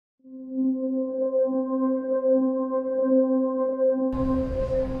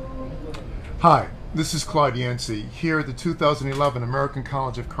Hi, this is Claude Yancey here at the 2011 American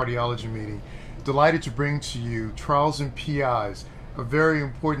College of Cardiology meeting. Delighted to bring to you Trials and PIs, a very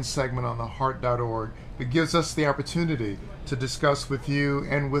important segment on theheart.org that gives us the opportunity to discuss with you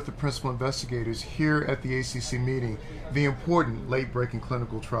and with the principal investigators here at the ACC meeting the important late-breaking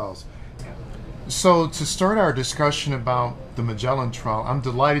clinical trials. So to start our discussion about the Magellan trial, I'm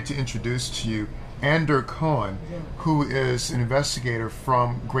delighted to introduce to you Alexander Cohen, who is an investigator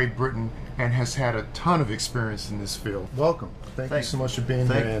from Great Britain and has had a ton of experience in this field. Welcome. Thank you so much for being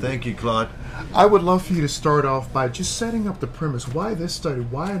here, Andy. Thank you, Claude. I would love for you to start off by just setting up the premise. Why this study?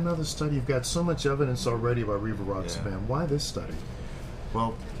 Why another study? You've got so much evidence already about Rivaroxaban. Yeah. Why this study?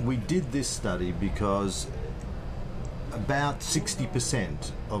 Well, we did this study because about 60%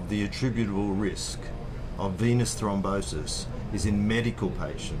 of the attributable risk of venous thrombosis is in medical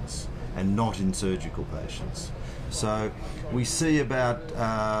patients and not in surgical patients. So we see about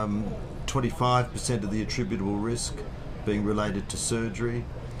 25% of the attributable risk being related to surgery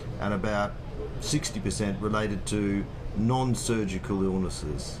and about 60% related to non-surgical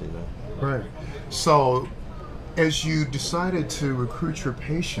illnesses. Right. So as you decided to recruit your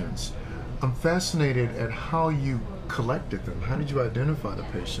patients, I'm fascinated at how you collected them. How did you identify the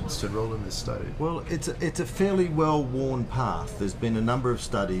patients to enroll in this study? Well, it's a fairly well-worn path. There's been a number of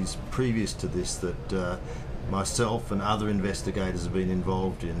studies previous to this that myself and other investigators have been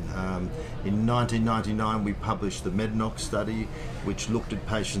involved in. In 1999 we published the MEDNOX study, which looked at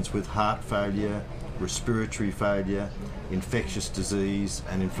patients with heart failure, respiratory failure, infectious disease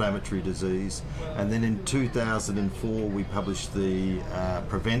and inflammatory disease. And then in 2004 we published the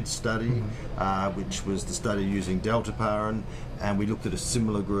PREVENT study, which was the study using deltaparin, and we looked at a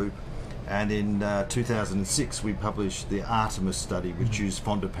similar group. And in 2006 we published the ARTEMIS study, which used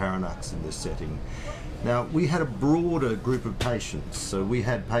fondaparinux in this setting. Now, we had a broader group of patients, so we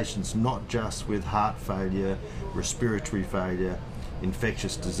had patients not just with heart failure, respiratory failure,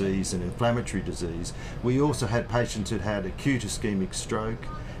 infectious disease and inflammatory disease. We also had patients who had acute ischemic stroke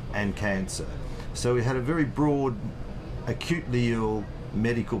and cancer. So we had a very broad, acutely ill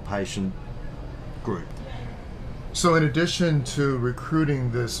medical patient group. So in addition to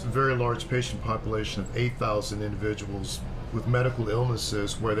recruiting this very large patient population of 8,000 individuals with medical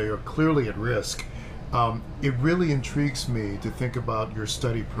illnesses where they are clearly at risk, it really intrigues me to think about your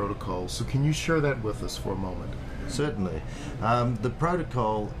study protocol. So can you share that with us for a moment? Certainly. The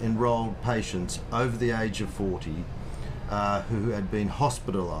protocol enrolled patients over the age of 40 who had been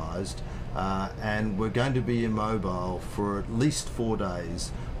hospitalized and were going to be immobile for at least 4 days,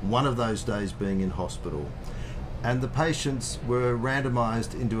 one of those days being in hospital. And the patients were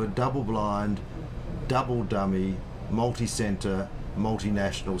randomized into a double-blind, double-dummy, multi-center,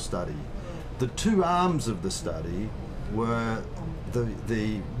 multinational study. The two arms of the study were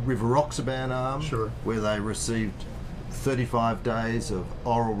the Rivaroxaban arm, where they received 35 days of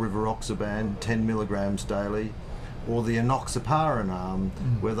oral Rivaroxaban, 10 milligrams daily, or the enoxaparin arm,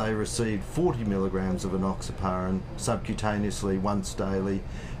 where they received 40 milligrams of enoxaparin subcutaneously once daily,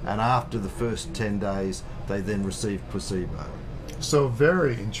 and after the first 10 days they then received placebo. So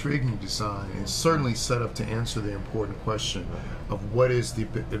very intriguing design, and certainly set up to answer the important question of what is the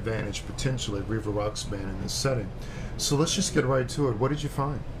advantage potentially of Rivaroxaban in this setting. So let's just get right to it. What did you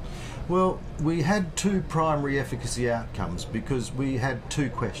find? Well, we had two primary efficacy outcomes because we had two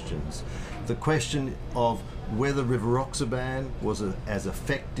questions. The question of whether Rivaroxaban was as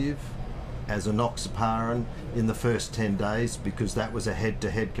effective as enoxaparin in the first 10 days, because that was a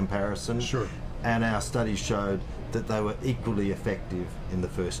head-to-head comparison. Sure. And our study showed that they were equally effective in the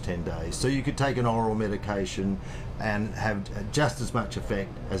first 10 days. So you could take an oral medication and have just as much effect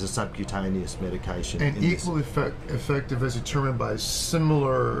as a subcutaneous medication. And equally effective as determined by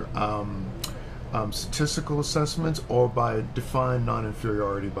similar statistical assessments or by defined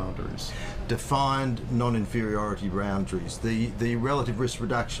non-inferiority boundaries? Defined non-inferiority boundaries. The relative risk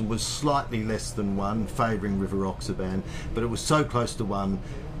reduction was slightly less than 1, favouring Rivaroxaban, but it was so close to 1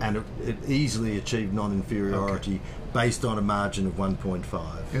 and it easily achieved non-inferiority based on a margin of 1.5.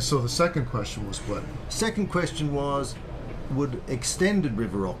 And so the second question was what? Second question was, would extended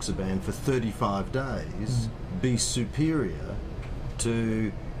Rivaroxaban for 35 days be superior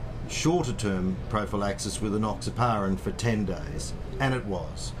to shorter term prophylaxis with enoxaparin for 10 days? And it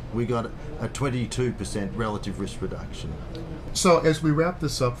was. We got a 22% relative risk reduction. So as we wrap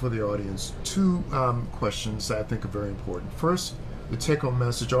this up for the audience, two questions that I think are very important. First, the take-home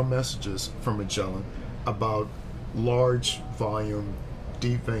message or messages from Magellan about large volume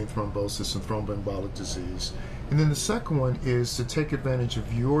deep vein thrombosis and thromboembolic disease. And then the second one is to take advantage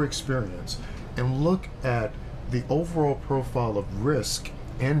of your experience and look at the overall profile of risk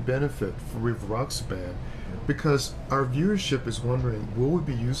and benefit for Rivaroxaban, because our viewership is wondering, will we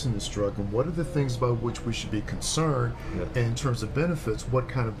be using this drug, and what are the things about which we should be concerned, and in terms of benefits, what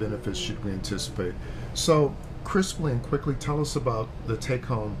kind of benefits should we anticipate? So crisply and quickly, tell us about the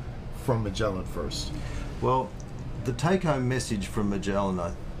take-home from Magellan first. Well, the take-home message from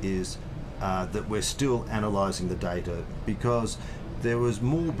Magellan is that we're still analysing the data, because there was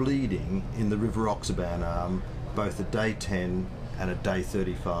more bleeding in the Rivaroxaban arm, both at day 10 and at day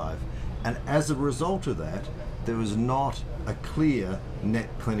 35. And as a result of that, there was not a clear net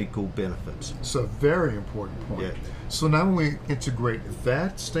clinical benefit. So a very important point. Yeah. So now when we integrate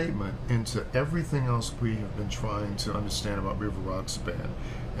that statement into everything else we have been trying to understand about Rivaroxaban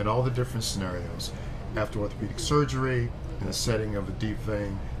and all the different scenarios, after orthopedic surgery, in the setting of a deep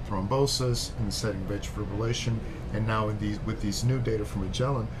vein thrombosis, in the setting of atrial fibrillation, and now with these new data from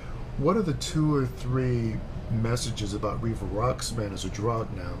Magellan, what are the 2 or 3 messages about Rivaroxaban as a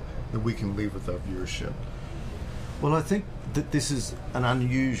drug now that we can leave with our viewership? Well, I think that this is an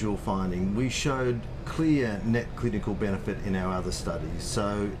unusual finding. We showed clear net clinical benefit in our other studies.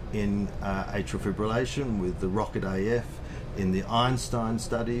 So in atrial fibrillation with the Rocket AF, in the Einstein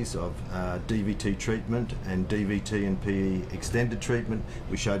studies of DVT treatment and DVT and PE extended treatment,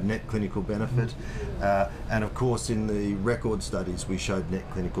 we showed net clinical benefit. And of course in the record studies we showed net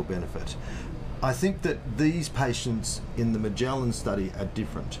clinical benefit. I think that these patients in the Magellan study are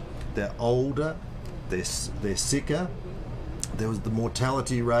different. They're older, they're sicker. There was the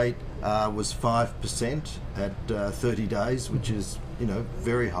mortality rate was 5% at 30 days, which is, you know,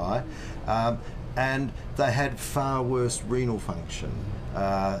 very high. And they had far worse renal function.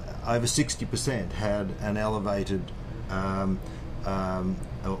 Over 60% had an elevated or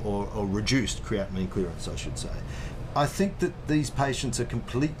reduced creatinine clearance, I should say. I think that these patients are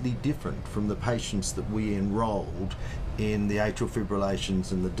completely different from the patients that we enrolled in the atrial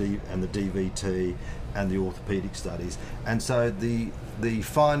fibrillations and the DVT and the orthopedic studies, and so the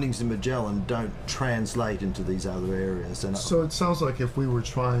findings in Magellan don't translate into these other areas. And so it sounds like if we were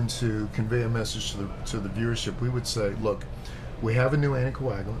trying to convey a message to the viewership, we would say, look, we have a new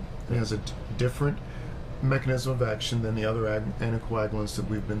anticoagulant. It has a different mechanism of action than the other anticoagulants that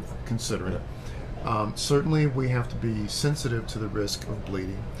we've been considering. Certainly we have to be sensitive to the risk of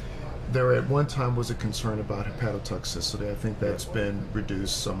bleeding. There at one time was a concern about hepatotoxicity. I think that's been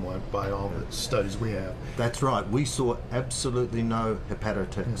reduced somewhat by all the studies we have. That's right. We saw absolutely no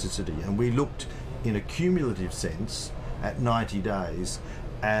hepatotoxicity, and we looked in a cumulative sense at 90 days,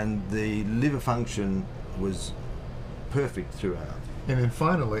 and the liver function was perfect throughout. And then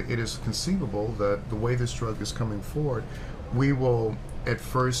finally, it is conceivable that the way this drug is coming forward, we will at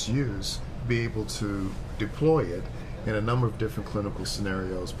first use be able to deploy it in a number of different clinical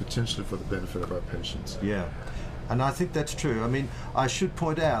scenarios, potentially for the benefit of our patients. Yeah, and I think that's true. I mean, I should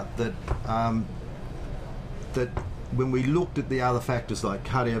point out that that when we looked at the other factors like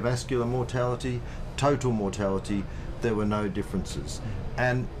cardiovascular mortality, total mortality, there were no differences.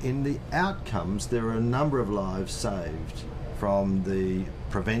 And in the outcomes, there are a number of lives saved from the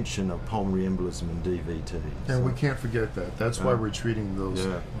prevention of pulmonary embolism and DVT. And we can't forget that. That's why we're treating those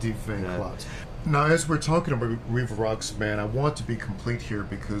deep vein clots. Now, as we're talking about Rivaroxaban, I want to be complete here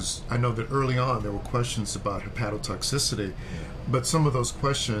because I know that early on there were questions about hepatotoxicity, but some of those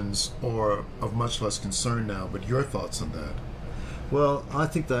questions are of much less concern now. But your thoughts on that? Well, I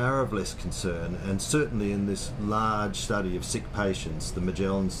think they are of less concern, and certainly in this large study of sick patients, the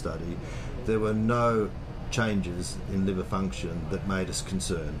Magellan study, there were no changes in liver function that made us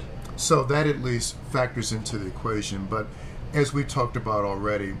concerned. So that at least factors into the equation. But as we talked about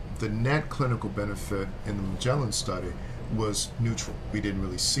already, the net clinical benefit in the Magellan study was neutral. We didn't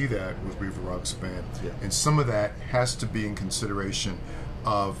really see that with Rivaroxaban. And some of that has to be in consideration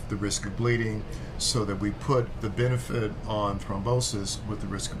of the risk of bleeding, so that we put the benefit on thrombosis with the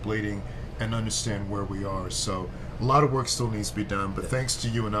risk of bleeding and understand where we are. So a lot of work still needs to be done, but thanks to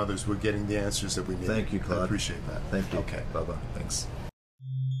you and others, we're getting the answers that we need. Thank you, Claude. I appreciate that. Thank you. Okay. Bye-bye. Thanks.